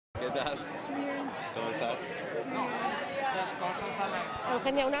tal? ¿Cómo estás?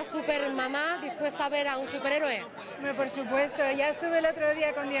 Eugenia, una super mamá dispuesta a ver a un superhéroe. Bueno, por supuesto, ya estuve el otro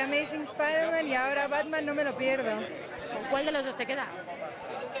día con The Amazing Spider-Man y ahora Batman no me lo pierdo. ¿Con cuál de los dos te quedas?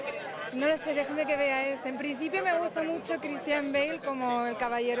 No lo sé, déjame que vea este. En principio me gusta mucho Christian Bale como el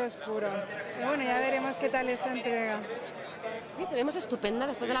Caballero Oscuro. Pero bueno, ya veremos qué tal esta entrega. Sí, te vemos estupenda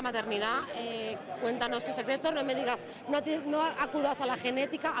después de la maternidad. Cuéntanos tu secreto, no me digas, no acudas a la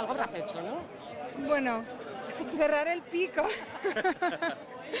genética, algo habrás hecho, ¿no? Bueno, cerrar el pico.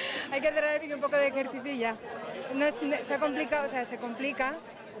 Hay que cerrar el pico, un poco de ejercicio y ya. Se ha complicado, o sea, se complica,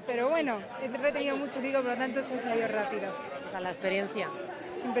 pero bueno, he retenido mucho pico, por lo tanto se ha salido rápido. O sea, la experiencia.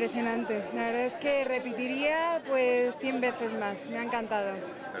 Impresionante, la verdad es que repetiría pues 100 veces más, me ha encantado.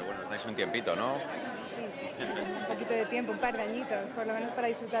 Pero bueno, estáis un tiempito, ¿no? Sí, un poquito de tiempo, un par de añitos, por lo menos para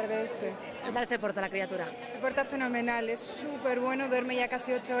disfrutar de este. ¿Qué tal se porta la criatura? Se porta fenomenal, es súper bueno, duerme ya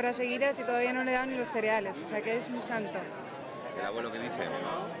casi 8 horas seguidas y todavía no le he dado ni los cereales, o sea que es un santo. ¿El abuelo qué dice?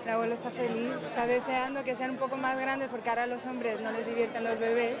 El abuelo está feliz, está deseando que sean un poco más grandes porque ahora a los hombres no les divierten los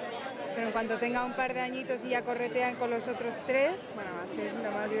bebés, pero en cuanto tenga un par de añitos y ya corretean con los otros 3, bueno, va a ser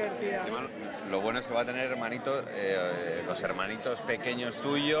lo más divertido. Lo bueno es que va a tener hermanitos, los hermanitos pequeños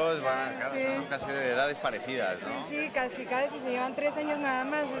tuyos, son casi de edades parecidas, ¿no? Sí, casi, se llevan 3 años nada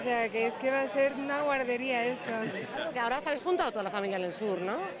más, o sea que es que va a ser una guardería eso. Que ahora os habéis juntado toda la familia en el sur,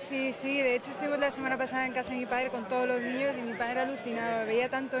 ¿no? Sí, de hecho estuvimos la semana pasada en casa de mi padre con todos los niños y mi padre alucinaba, veía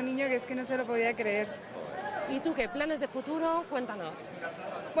tanto niño que es que no se lo podía creer. ¿Y tú qué? ¿Planes de futuro? Cuéntanos.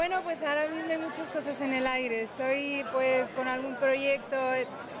 Bueno, pues ahora mismo hay muchas cosas en el aire. Estoy pues con algún proyecto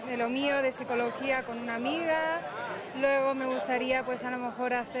de lo mío, de psicología, con una amiga. Luego me gustaría pues a lo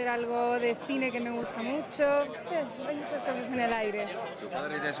mejor hacer algo de cine que me gusta mucho. Sí, hay muchas cosas en el aire. ¿Tu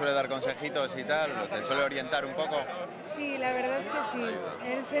padre te suele dar consejitos y tal? ¿O te suele orientar un poco? Sí, la verdad es que sí.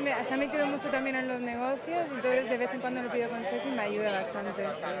 Él se ha metido mucho también en los negocios, entonces de vez en cuando le pido consejo y me ayuda bastante.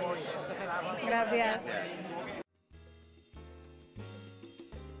 Gracias.